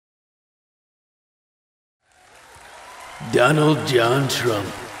Donald John Trump,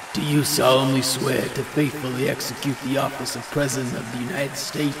 do you solemnly swear to faithfully execute the office of President of the United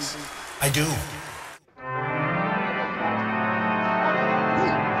States? I do.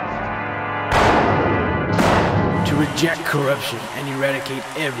 To reject corruption and eradicate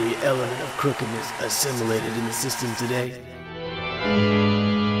every element of crookedness assimilated in the system today?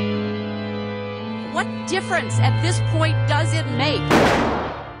 What difference at this point does it make?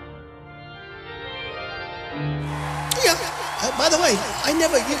 Yeah. By the way,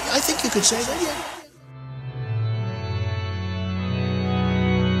 I think you could say that, yeah.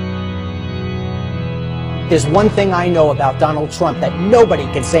 There's one thing I know about Donald Trump that nobody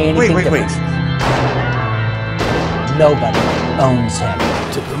can say anything different. Nobody owns him.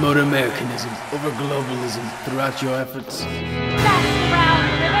 To promote Americanism over globalism throughout your efforts?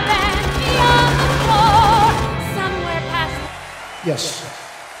 Yes.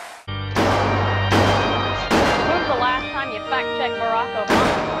 When's the last time you fact-checked Barack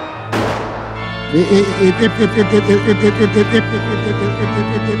Obama?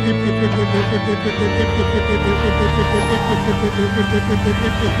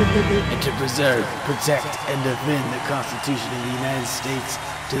 And to preserve, protect, and defend the Constitution of the United States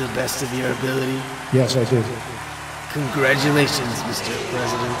to the best of your ability? Yes, I do. Congratulations, Mr.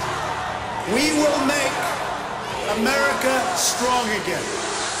 President. We will make America strong again.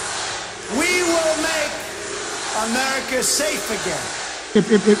 We will make America safe again.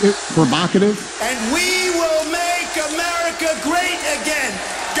 Provocative. And we will make America great again.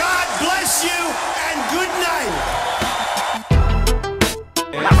 God bless you and good night.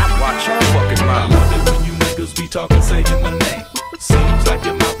 Watch your fucking mouth. I love it when you niggas be talking, saying my name. Seems like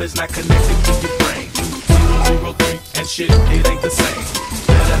your mouth is not connected to your brain. 203 and shit, it ain't the same.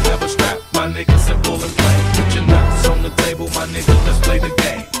 Better have a strap, my nigga, simple and plain. Put your nuts on the table, my nigga, let's play the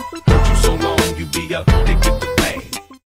game. Hurt you so long, you be up, they get the